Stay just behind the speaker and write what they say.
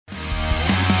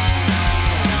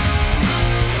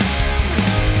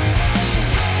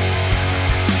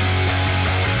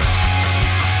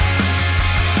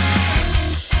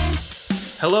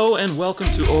Hello and welcome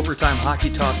to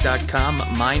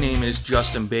OvertimeHockeyTalk.com. My name is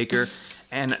Justin Baker,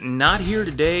 and not here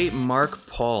today, Mark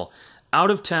Paul.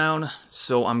 Out of town,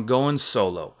 so I'm going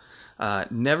solo.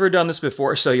 Never done this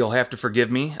before, so you'll have to forgive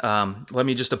me. Let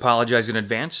me just apologize in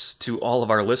advance to all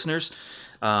of our listeners.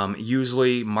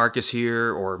 Usually Mark is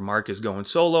here or Mark is going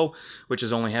solo, which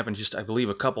has only happened just, I believe,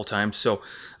 a couple times. So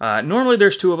normally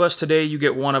there's two of us. Today you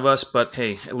get one of us, but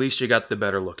hey, at least you got the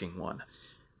better looking one.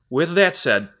 With that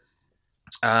said,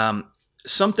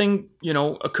 something,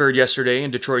 occurred yesterday in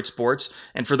Detroit sports,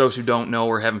 and for those who don't know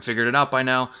or haven't figured it out by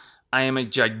now, I am a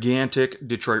gigantic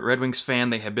Detroit Red Wings fan.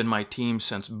 They have been my team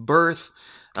since birth.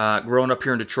 Growing up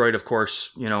here in Detroit, of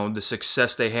course, the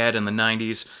success they had in the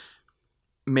 90s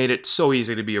made it so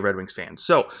easy to be a Red Wings fan.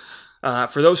 So,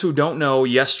 for those who don't know,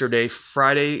 yesterday,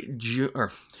 Friday,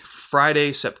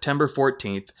 September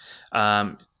 14th,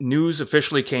 news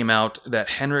officially came out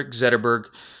that Henrik Zetterberg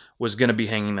was going to be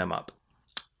hanging them up.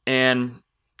 And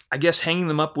I guess hanging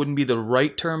them up wouldn't be the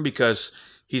right term because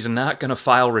he's not going to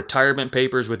file retirement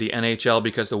papers with the NHL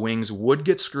because the Wings would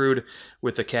get screwed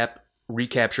with the cap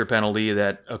recapture penalty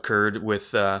that occurred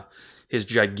with his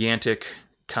gigantic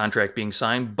contract being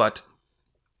signed. But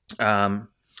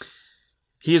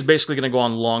he is basically going to go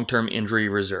on long-term injury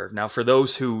reserve. Now, for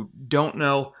those who don't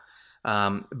know,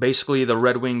 basically the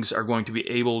Red Wings are going to be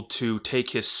able to take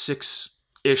his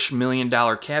 $6-ish million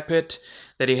cap hit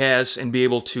that he has and be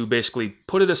able to basically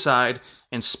put it aside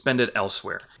and spend it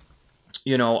elsewhere.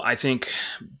 I think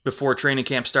before training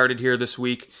camp started here this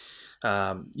week,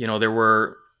 there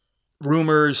were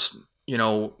rumors,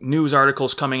 news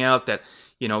articles coming out that,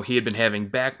 he had been having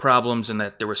back problems and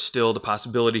that there was still the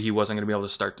possibility he wasn't going to be able to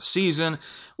start the season,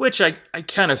 which I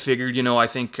kind of figured, I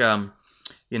think, I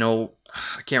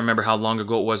can't remember how long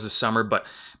ago it was this summer, but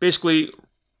basically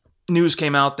news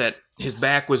came out that his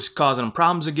back was causing him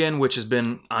problems again, which has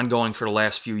been ongoing for the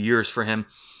last few years for him.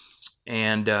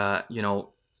 And,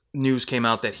 news came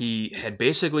out that he had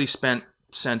basically spent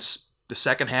since the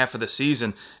second half of the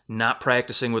season not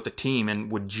practicing with the team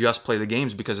and would just play the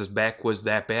games because his back was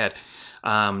that bad.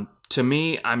 To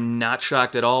me, I'm not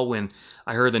shocked at all when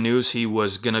I heard the news he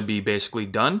was going to be basically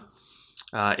done.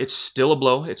 It's still a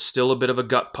blow. It's still a bit of a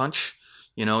gut punch.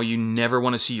 You never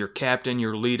want to see your captain,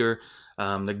 your leader,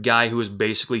 the guy who has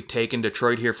basically taken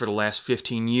Detroit here for the last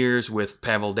 15 years with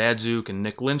Pavel Datsyuk and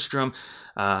Nick Lindstrom,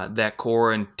 that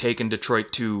core, and taken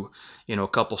Detroit to, a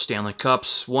couple Stanley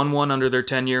Cups, won one under their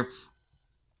tenure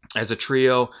as a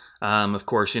trio. Of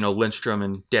course, Lindstrom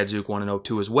and Datsyuk won in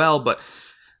 2002 as well, but,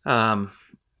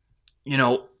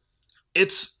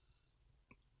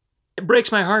 it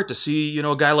breaks my heart to see,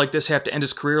 a guy like this have to end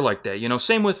his career like that.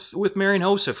 Same with Marian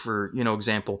Hossa, for,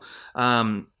 example.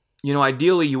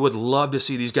 Ideally, you would love to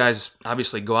see these guys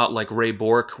obviously go out like Ray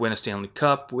Bourque, win a Stanley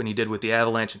Cup when he did with the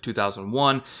Avalanche in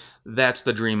 2001. That's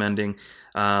the dream ending.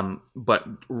 But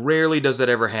rarely does that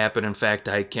ever happen. In fact,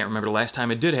 I can't remember the last time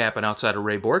it did happen outside of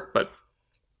Ray Bourque. But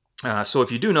so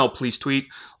if you do know, please tweet.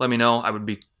 Let me know. I would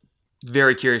be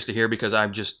very curious to hear because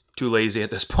I'm just too lazy at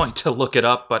this point to look it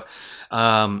up. But,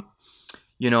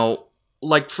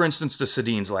 like for instance, the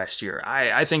Sedins last year.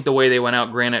 I think the way they went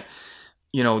out, granted,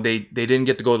 they didn't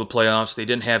get to go to the playoffs. They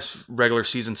didn't have regular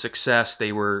season success.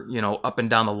 They were, up and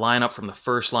down the lineup from the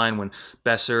first line when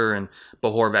Besser and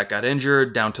Bo Horvat got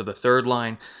injured down to the third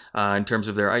line in terms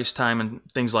of their ice time and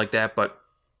things like that. But,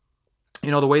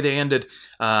 the way they ended,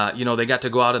 they got to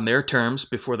go out on their terms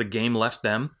before the game left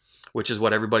them, which is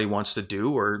what everybody wants to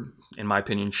do, or in my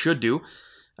opinion should do.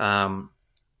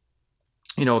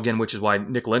 Again, which is why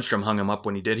Nick Lindstrom hung him up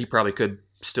when he did. He probably could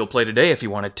still play today if he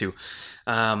wanted to.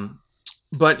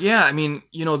 But yeah,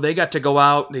 they got to go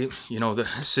out. They, the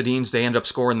Sedins, they end up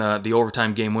scoring the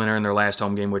overtime game winner in their last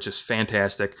home game, which is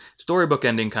fantastic. Storybook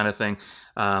ending kind of thing.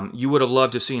 You would have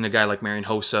loved to have seen a guy like Marian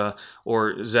Hossa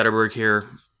or Zetterberg here,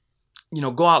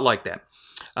 go out like that.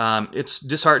 It's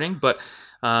disheartening, but,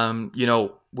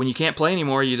 when you can't play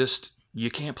anymore,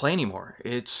 you can't play anymore.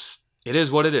 It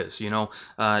is what it is.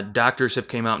 Doctors have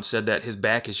came out and said that his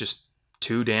back is just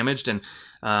too damaged, and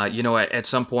at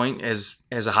some point as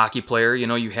a hockey player,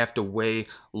 you have to weigh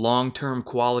long-term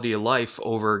quality of life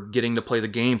over getting to play the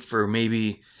game for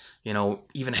maybe,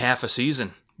 even half a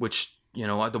season, which,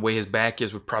 the way his back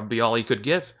is would probably be all he could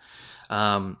give.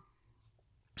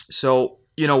 So,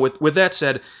 with that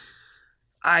said,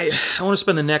 I want to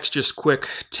spend the next just quick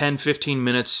 10, 15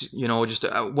 minutes,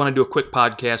 I want to do a quick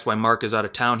podcast while Mark is out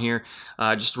of town here,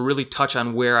 just to really touch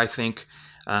on where I think,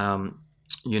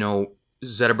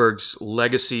 Zetterberg's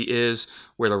legacy is,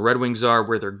 where the Red Wings are,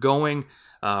 where they're going,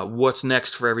 what's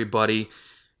next for everybody.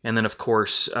 And then, of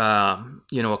course, a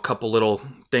couple little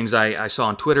things I saw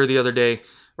on Twitter the other day,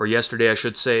 or yesterday, I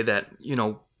should say, that,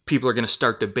 people are going to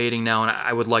start debating now, and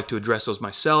I would like to address those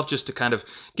myself just to kind of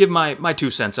give my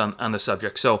 2 cents on the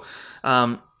subject. So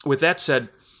with that said,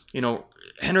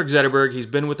 Henrik Zetterberg, he's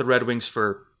been with the Red Wings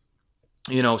for,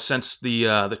 since the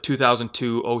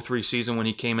 2002-03 season when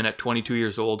he came in at 22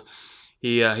 years old.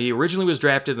 He originally was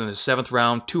drafted in the 7th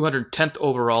round, 210th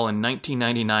overall in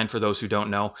 1999, for those who don't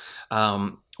know,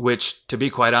 which, to be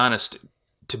quite honest,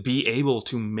 to be able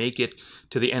to make it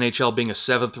to the NHL being a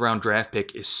 7th round draft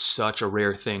pick is such a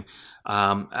rare thing.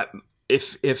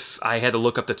 If I had to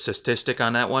look up the statistic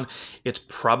on that one, it's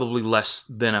probably less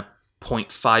than a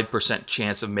 0.5%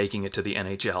 chance of making it to the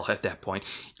NHL at that point,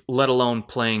 let alone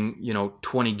playing,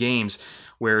 20 games,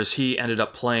 whereas he ended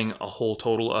up playing a whole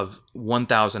total of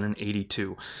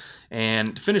 1,082.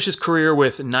 And finished his career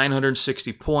with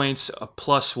 960 points, a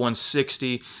plus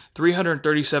 160,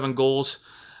 337 goals.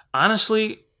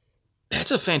 Honestly,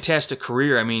 that's a fantastic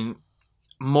career. I mean,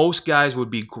 most guys would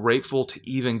be grateful to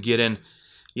even get in,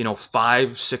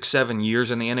 5, 6, 7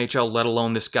 years in the NHL, let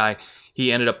alone this guy.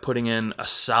 He ended up putting in a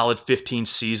solid 15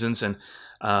 seasons. And,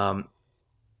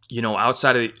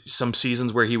 outside of some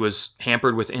seasons where he was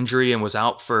hampered with injury and was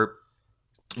out for,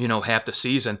 half the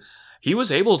season, he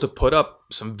was able to put up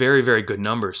some very, very good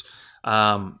numbers.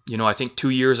 I think 2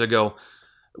 years ago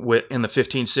in the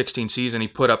 15-16 season, he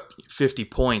put up 50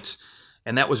 points.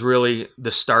 And that was really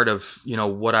the start of,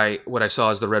 what I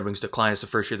saw as the Red Wings decline. It's the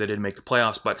first year they didn't make the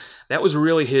playoffs. But that was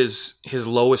really his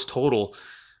lowest total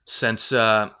since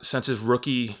his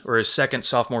rookie or his second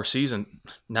sophomore season.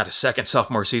 Not his second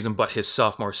sophomore season, but his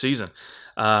sophomore season.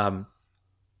 The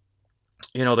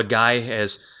guy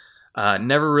has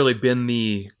never really been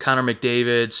the Connor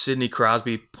McDavid, Sidney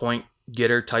Crosby point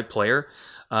getter type player.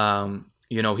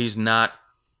 He's not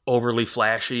overly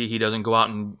flashy. He doesn't go out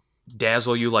and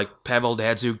dazzle you like Pavel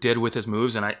Datsyuk did with his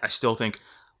moves, and I still think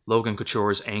Logan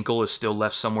Couture's ankle is still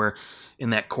left somewhere in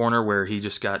that corner where he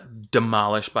just got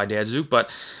demolished by Datsyuk. But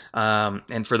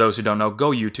and for those who don't know,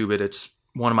 go YouTube it. It's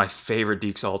one of my favorite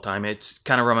dekes all time. It's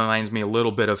kind of reminds me a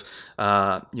little bit of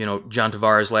John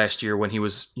Tavares last year when he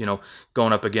was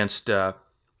going up against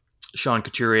Sean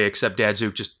Couturier, except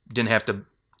Datsyuk just didn't have to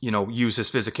use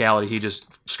his physicality. He just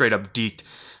straight up deked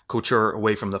Couture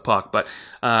away from the puck. But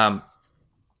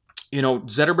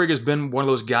Zetterberg has been one of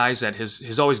those guys that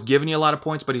has always given you a lot of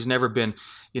points, but he's never been,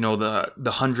 the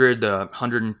 100, the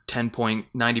 110 point,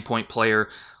 90 point player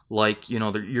like,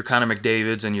 your Connor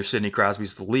McDavids and your Sidney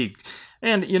Crosby's of the league.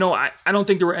 And, I don't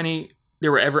think there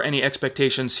were ever any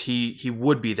expectations he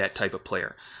would be that type of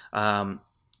player.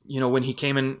 When he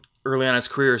came in early on in his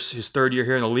career, his 3rd year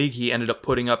here in the league, he ended up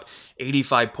putting up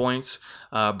 85 points.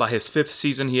 By his 5th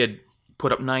season, he had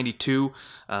put up 92.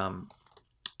 And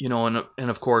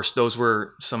of course, those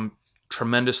were some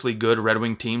tremendously good Red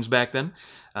Wing teams back then.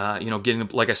 Getting,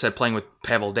 like I said, playing with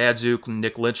Pavel Datsyuk,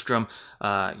 Nick Lidstrom,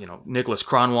 Nicholas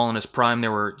Kronwall in his prime.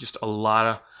 There were just a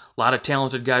lot of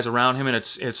talented guys around him, and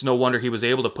it's no wonder he was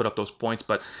able to put up those points.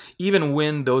 But even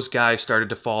when those guys started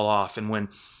to fall off, and when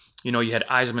you had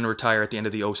Yzerman retire at the end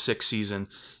of the 06 season,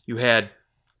 you had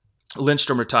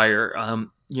Lindstrom retire,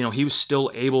 he was still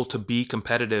able to be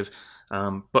competitive.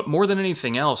 But more than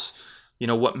anything else,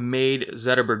 what made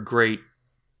Zetterberg great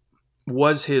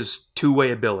was his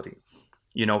two-way ability.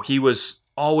 He was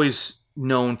always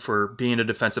known for being a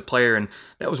defensive player, and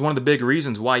that was one of the big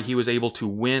reasons why he was able to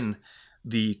win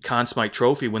the Conn Smythe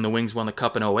Trophy when the Wings won the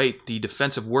Cup in 08. The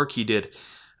defensive work he did,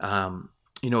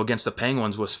 against the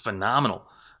Penguins was phenomenal.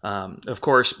 Of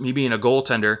course, me being a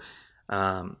goaltender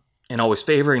and always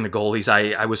favoring the goalies,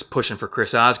 I was pushing for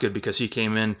Chris Osgood because he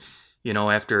came in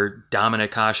after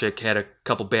Dominik Hasek had a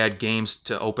couple bad games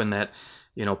to open that,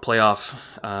 playoff,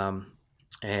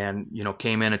 and,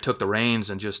 came in and took the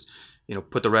reins and just,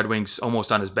 put the Red Wings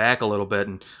almost on his back a little bit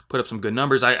and put up some good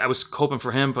numbers. I was hoping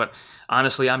for him, but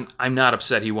honestly, I'm not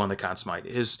upset he won the Conn Smythe.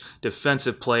 His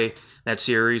defensive play that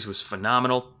series was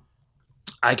phenomenal.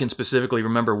 I can specifically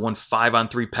remember one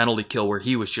 5-on-3 penalty kill where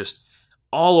he was just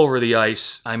all over the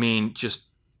ice. I mean, just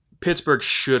Pittsburgh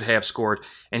should have scored,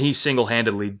 and he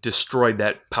single-handedly destroyed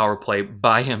that power play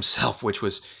by himself, which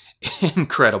was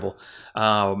incredible.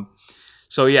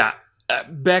 So yeah,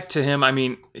 back to him. I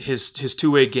mean, his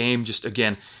two-way game, just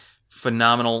again,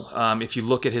 phenomenal. If you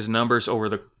look at his numbers over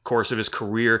the course of his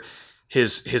career,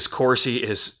 his Corsi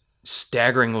is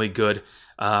staggeringly good.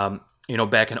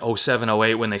 Back in 07,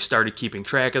 08, when they started keeping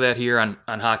track of that here on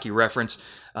Hockey Reference,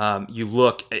 you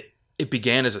look, it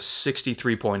began as a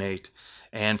 63.8.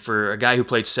 And for a guy who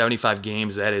played 75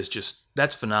 games,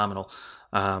 that's phenomenal.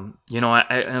 And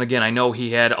again, I know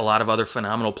he had a lot of other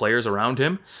phenomenal players around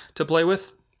him to play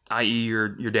with, i.e. your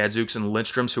Datsuk's and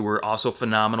Lindstroms, who were also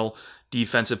phenomenal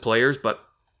defensive players, but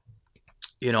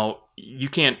you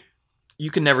can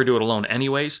never do it alone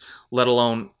anyways, let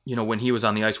alone, when he was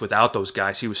on the ice without those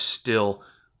guys, he was still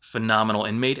phenomenal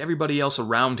and made everybody else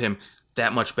around him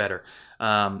that much better.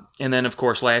 And then, of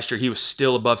course, last year he was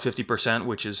still above 50%,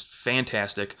 which is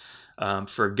fantastic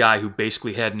for a guy who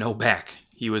basically had no back.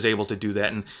 He was able to do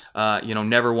that, and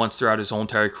never once throughout his whole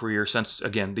entire career since,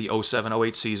 again, the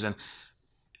 07-08 season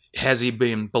has he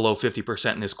been below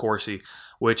 50% in his Corsi,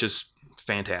 which is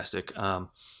fantastic. And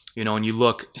you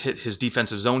look, his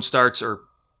defensive zone starts are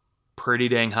pretty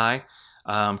dang high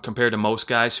compared to most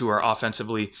guys who are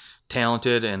offensively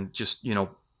talented and just,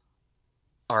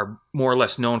 are more or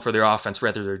less known for their offense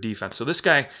rather than their defense. So this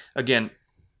guy, again,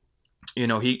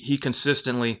 he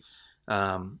consistently,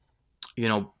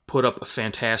 put up a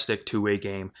fantastic two-way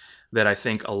game that I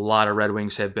think a lot of Red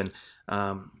Wings have been,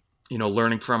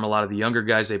 learning from. A lot of the younger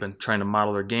guys, they've been trying to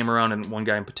model their game around, and one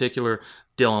guy in particular,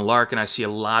 Dylan Larkin, I see a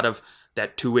lot of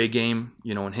that two-way game,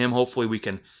 in him. Hopefully we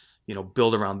can,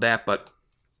 build around that. But,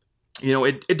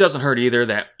 it doesn't hurt either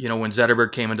that, when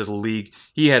Zetterberg came into the league,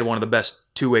 he had one of the best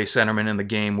two-way centermen in the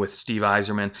game with Steve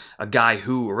Yzerman, a guy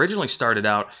who originally started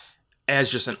out as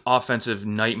just an offensive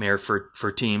nightmare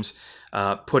for teams,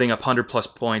 putting up 100-plus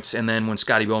points. And then when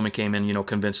Scotty Bowman came in,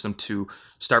 convinced them to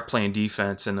start playing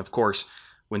defense. And, of course,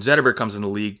 when Zetterberg comes in the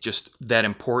league, just that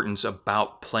importance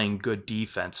about playing good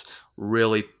defense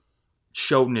really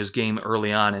showed in his game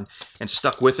early on and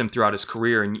stuck with him throughout his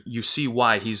career. And you see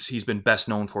why he's been best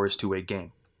known for his two-way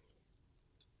game.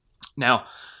 Now,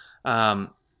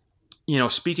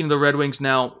 speaking of the Red Wings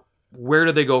now, where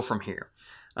do they go from here?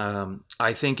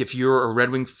 I think if you're a Red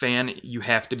Wing fan, you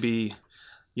have to be,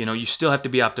 you still have to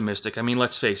be optimistic. I mean,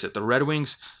 let's face it, the Red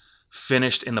Wings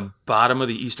finished in the bottom of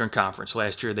the Eastern Conference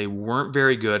last year. They weren't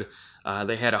very good.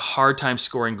 They had a hard time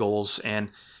scoring goals, and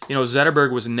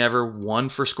Zetterberg was never one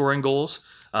for scoring goals.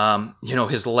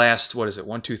 His last,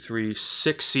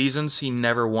 6 seasons, he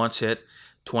never once hit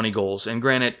 20 goals. And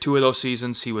granted, 2 of those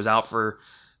seasons he was out for,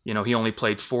 he only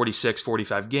played 46,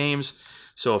 45 games.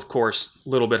 So, of course, a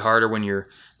little bit harder when you're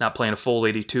not playing a full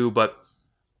 82. But,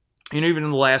 even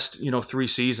in the last, 3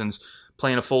 seasons,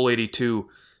 playing a full 82,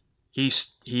 he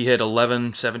hit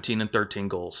 11, 17, and 13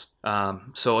 goals.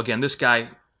 So, again, this guy,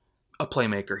 a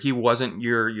playmaker. He wasn't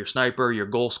your sniper, your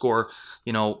goal scorer.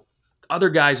 Other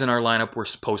guys in our lineup were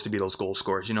supposed to be those goal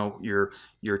scorers.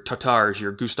 Your Tatars,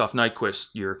 your Gustav Nyquist,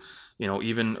 your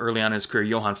even early on in his career,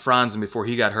 Johan Franzen before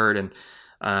he got hurt, and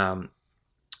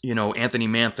Anthony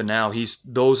Mantha now.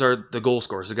 Those are the goal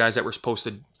scorers, the guys that were supposed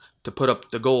to put up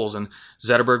the goals, and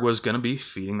Zetterberg was going to be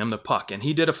feeding them the puck, and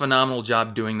he did a phenomenal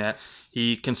job doing that.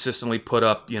 He consistently put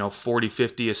up 40,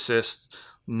 50 assists,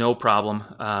 no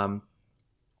problem.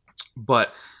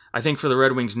 But I think for the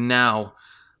Red Wings now,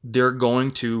 they're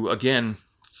going to, again,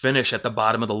 finish at the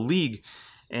bottom of the league.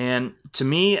 And to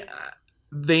me,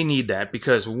 they need that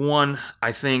because, one,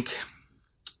 I think,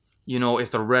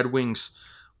 if the Red Wings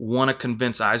want to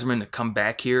convince Yzerman to come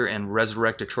back here and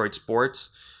resurrect Detroit sports,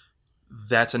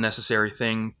 that's a necessary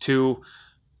thing. 2,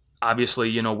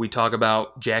 obviously, we talk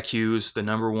about Jack Hughes, the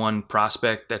number 1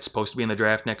 prospect that's supposed to be in the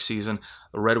draft next season.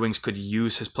 The Red Wings could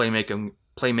use his playmaking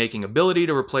ability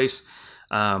to replace,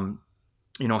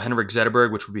 Henrik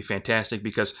Zetterberg, which would be fantastic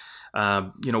because,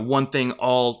 one thing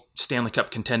all Stanley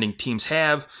Cup contending teams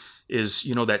have is,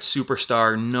 that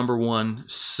superstar number 1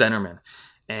 centerman.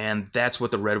 And that's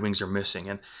what the Red Wings are missing.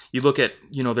 And you look at,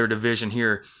 their division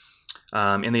here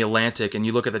in the Atlantic, and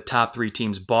you look at the top 3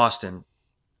 teams, Boston,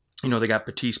 they got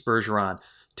Patrice Bergeron.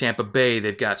 Tampa Bay,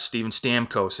 they've got Steven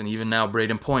Stamkos, and even now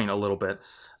Braden Point a little bit.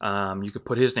 You could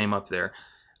put his name up there.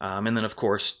 And then, of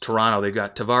course, Toronto, they've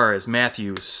got Tavares,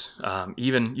 Matthews,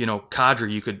 even,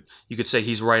 Kadri, you could say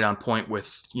he's right on point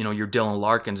with, your Dylan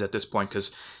Larkins at this point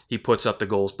because he puts up the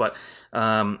goals. But,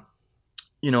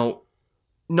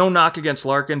 no knock against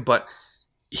Larkin, but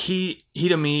he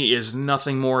to me is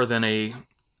nothing more than a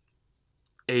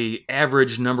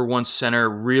average number 1 center,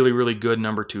 really, really good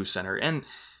number 2 center. And,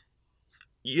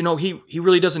 he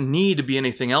really doesn't need to be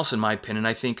anything else, in my opinion.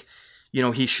 I think,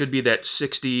 he should be that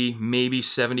 60, maybe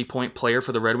 70-point player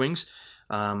for the Red Wings,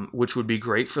 which would be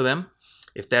great for them.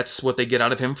 If that's what they get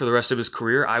out of him for the rest of his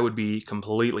career, I would be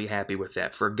completely happy with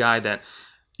that. For a guy that,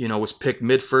 was picked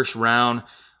mid-first round,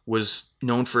 was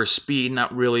known for his speed,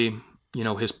 not really,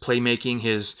 his playmaking,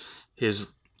 his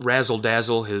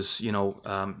razzle-dazzle, his,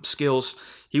 skills.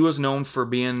 He was known for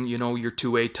being, your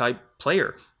two-way type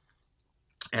player.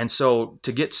 And so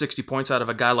to get 60 points out of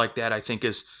a guy like that, I think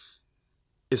is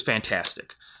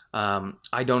fantastic.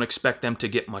 I don't expect them to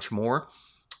get much more.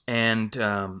 And,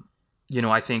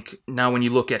 I think now when you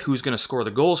look at who's going to score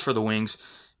the goals for the Wings,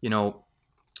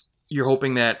 you're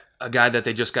hoping that a guy that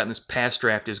they just got in this past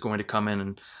draft is going to come in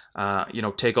and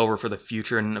take over for the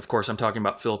future. And of course, I'm talking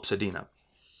about Filip Zadina.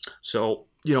 So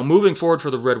moving forward for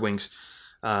the Red Wings,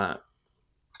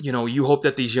 you hope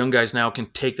that these young guys now can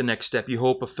take the next step. You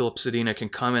hope a Filip Zadina can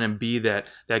come in and be that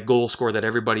goal scorer that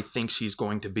everybody thinks he's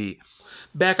going to be.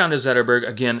 Back on to Zetterberg,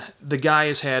 again, the guy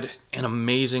has had an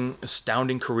amazing,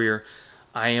 astounding career.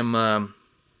 I am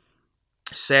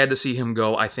sad to see him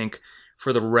go. I think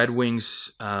for the Red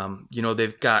Wings,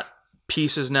 they've got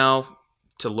pieces now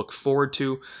to look forward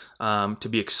to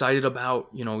be excited about.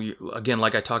 Again,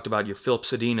 like I talked about, your Filip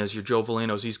Zadinas, your Joe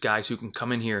Veleno's, these guys who can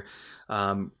come in here,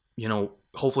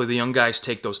 hopefully the young guys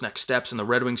take those next steps and the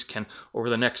Red Wings can, over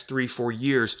the next 3-4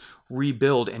 years,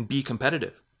 rebuild and be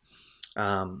competitive.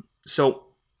 So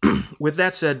with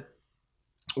that said,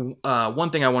 one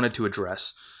thing I wanted to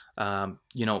address, kind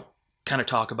of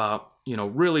talk about,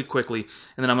 really quickly,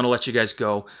 and then I'm going to let you guys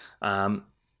go,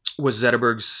 was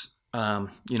Zetterberg's,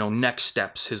 next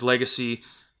steps, his legacy,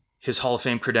 his Hall of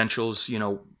Fame credentials,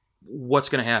 what's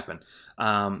going to happen.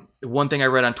 One thing I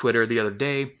read on Twitter the other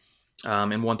day,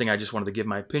 and one thing I just wanted to give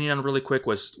my opinion on really quick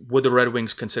was, would the Red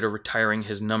Wings consider retiring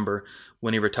his number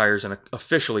when he retires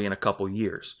officially in a couple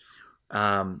years?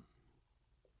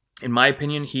 In my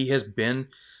opinion, he has been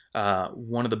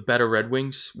one of the better Red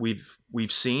Wings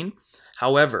we've seen.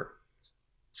 However,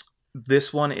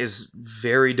 this one is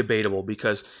very debatable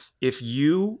because if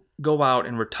you go out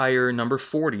and retire number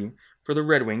 40 for the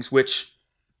Red Wings, which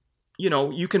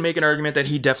you can make an argument that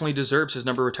he definitely deserves his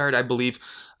number retired. I believe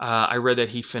I read that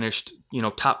he finished,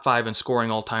 top 5 in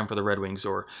scoring all time for the Red Wings,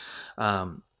 or,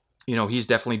 he's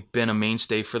definitely been a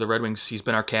mainstay for the Red Wings. He's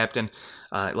been our captain.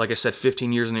 Like I said,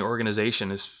 15 years in the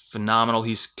organization is phenomenal.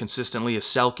 He's consistently a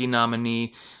Selke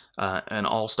nominee, an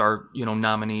all-star,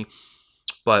 nominee.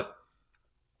 But,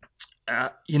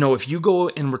 if you go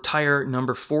and retire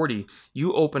number 40,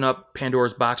 you open up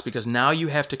Pandora's box because now you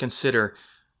have to consider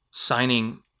now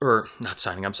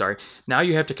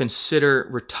you have to consider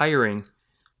retiring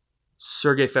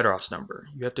Sergei Fedorov's number.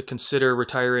 You have to consider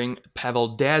retiring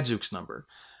Pavel Datsuk's number.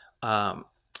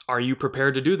 Are you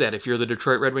prepared to do that if you're the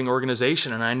Detroit Red Wing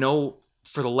organization? And I know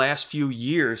for the last few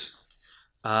years,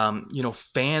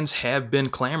 fans have been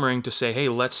clamoring to say, hey,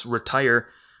 let's retire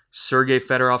Sergei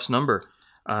Fedorov's number.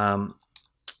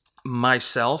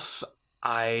 Myself,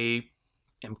 I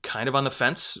am kind of on the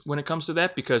fence when it comes to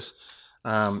that because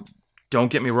don't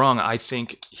get me wrong, I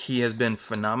think he has been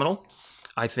phenomenal.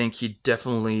 I think he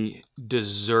definitely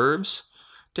deserves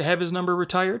to have his number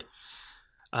retired.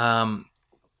 But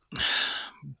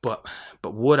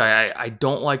would I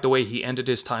don't like the way he ended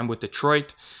his time with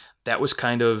Detroit. That was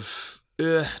kind of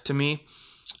to me.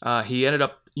 He ended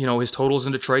up, his totals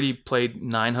in Detroit, he played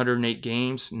 908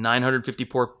 games,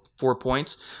 954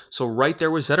 points. So right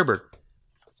there with Zetterberg.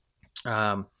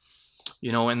 And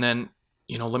then,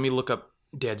 let me look up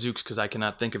Datsuk's because I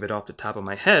cannot think of it off the top of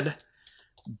my head.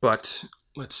 But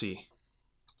let's see.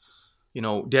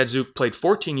 Datsuk played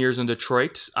 14 years in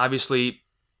Detroit. Obviously,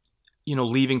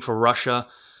 leaving for Russia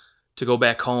to go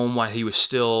back home while he was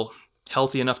still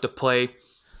healthy enough to play.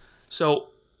 So,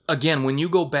 again, when you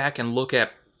go back and look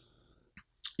at,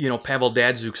 Pavel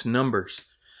Datsuk's numbers,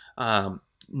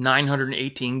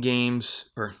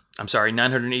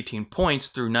 918 points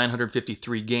through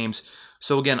 953 games.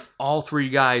 So again, all three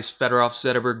guys, Fedorov,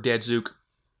 Zetterberg, Datsuk,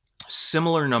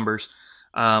 similar numbers.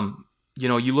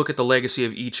 You look at the legacy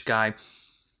of each guy.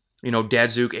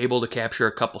 Datsuk able to capture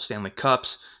a couple Stanley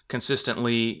Cups,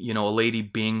 consistently, a Lady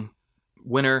Byng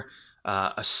winner,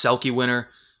 a Selke winner,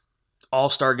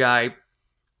 all-star guy.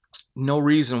 No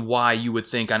reason why you would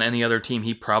think on any other team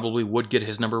he probably would get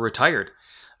his number retired.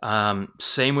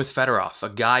 Same with Fedorov, a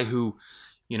guy who,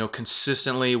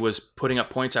 consistently was putting up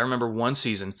points. I remember one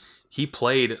season he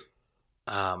played,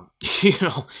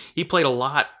 he played a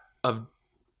lot of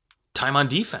time on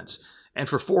defense. And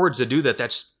for forwards to do that,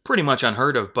 that's pretty much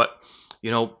unheard of. But,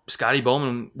 Scotty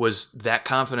Bowman was that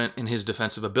confident in his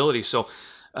defensive ability. So,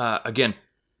 again,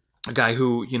 a guy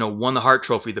who, won the Hart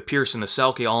Trophy, the Pearson, the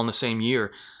Selke, all in the same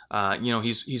year.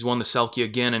 He's won the Selke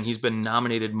again, and he's been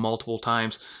nominated multiple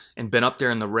times and been up there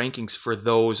in the rankings for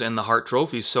those and the Hart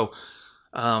Trophies. So,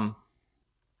 and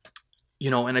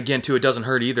again, too, it doesn't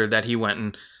hurt either that he went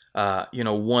and,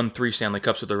 won 3 Stanley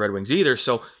Cups with the Red Wings either.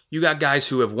 So you got guys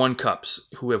who have won cups,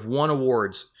 who have won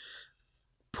awards,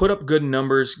 put up good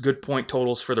numbers, good point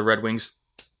totals for the Red Wings.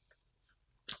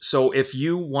 So if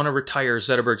you want to retire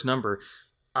Zetterberg's number,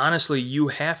 honestly, you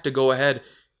have to go ahead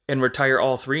and retire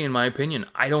all 3, in my opinion.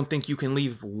 I don't think you can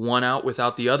leave one out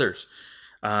without the others.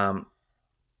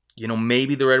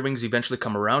 Maybe the Red Wings eventually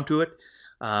come around to it.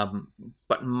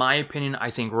 But in my opinion,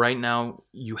 I think right now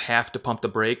you have to pump the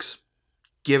brakes.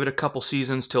 Give it a couple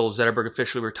seasons till Zetterberg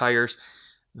officially retires,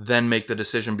 then make the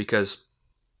decision, because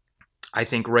I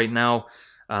think right now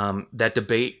that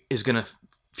debate is going to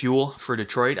fuel for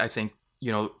Detroit. I think,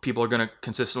 people are going to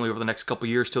consistently over the next couple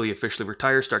years till he officially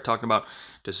retires start talking about,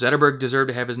 does Zetterberg deserve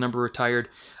to have his number retired?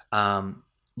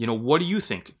 What do you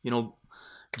think?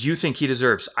 Do you think he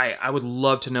deserves? I would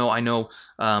love to know. I know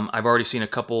I've already seen a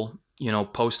couple,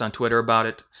 posts on Twitter about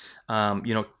it.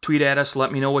 Tweet at us.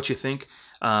 Let me know what you think.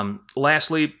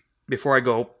 Lastly, before I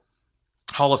go,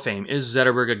 Hall of Fame. Is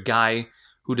Zetterberg a guy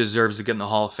who deserves to get in the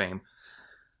Hall of Fame?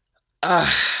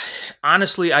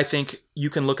 Honestly, I think you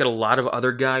can look at a lot of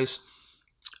other guys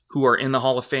who are in the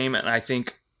Hall of Fame, and I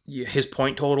think his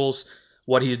point totals,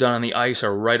 what he's done on the ice,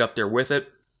 are right up there with it.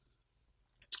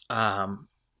 But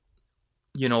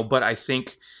I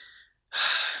think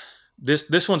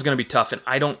this one's going to be tough, and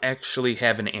I don't actually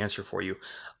have an answer for you.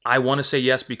 I want to say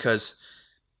yes because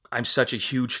I'm such a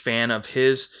huge fan of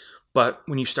his, but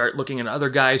when you start looking at other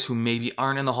guys who maybe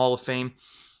aren't in the Hall of Fame,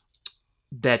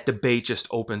 that debate just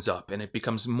opens up, and it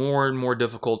becomes more and more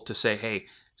difficult to say, hey,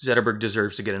 Zetterberg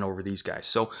deserves to get in over these guys.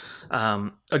 So,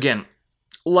 again,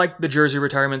 like the jersey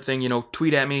retirement thing,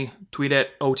 tweet at me, tweet at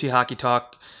OT Hockey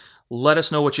Talk. Let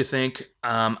us know what you think.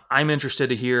 I'm interested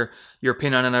to hear your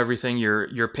opinion on everything,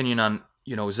 your opinion on,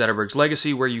 Zetterberg's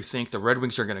legacy, where you think the Red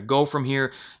Wings are going to go from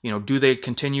here. Do they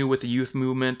continue with the youth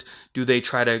movement? Do they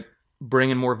try to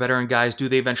bring in more veteran guys? Do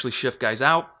they eventually shift guys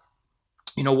out?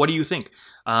 What do you think?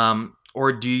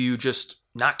 Or do you just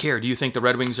not care? Do you think the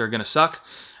Red Wings are going to suck?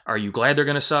 Are you glad they're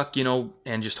going to suck,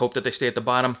 and just hope that they stay at the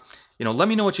bottom? Let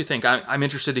me know what you think. I'm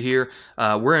interested to hear.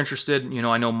 We're interested.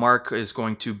 I know Mark is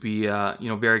going to be,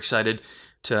 very excited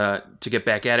to get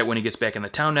back at it when he gets back in the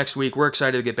town next week. We're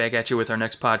excited to get back at you with our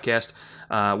next podcast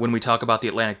when we talk about the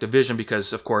Atlantic Division,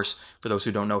 because, of course, for those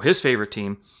who don't know, his favorite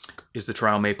team is the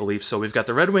Toronto Maple Leafs. So we've got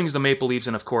the Red Wings, the Maple Leafs,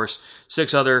 and, of course,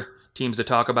 6 other teams to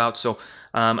talk about. So,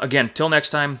 again, till next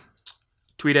time,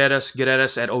 tweet at us, get at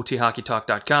us at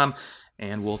othockeytalk.com,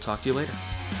 and we'll talk to you later.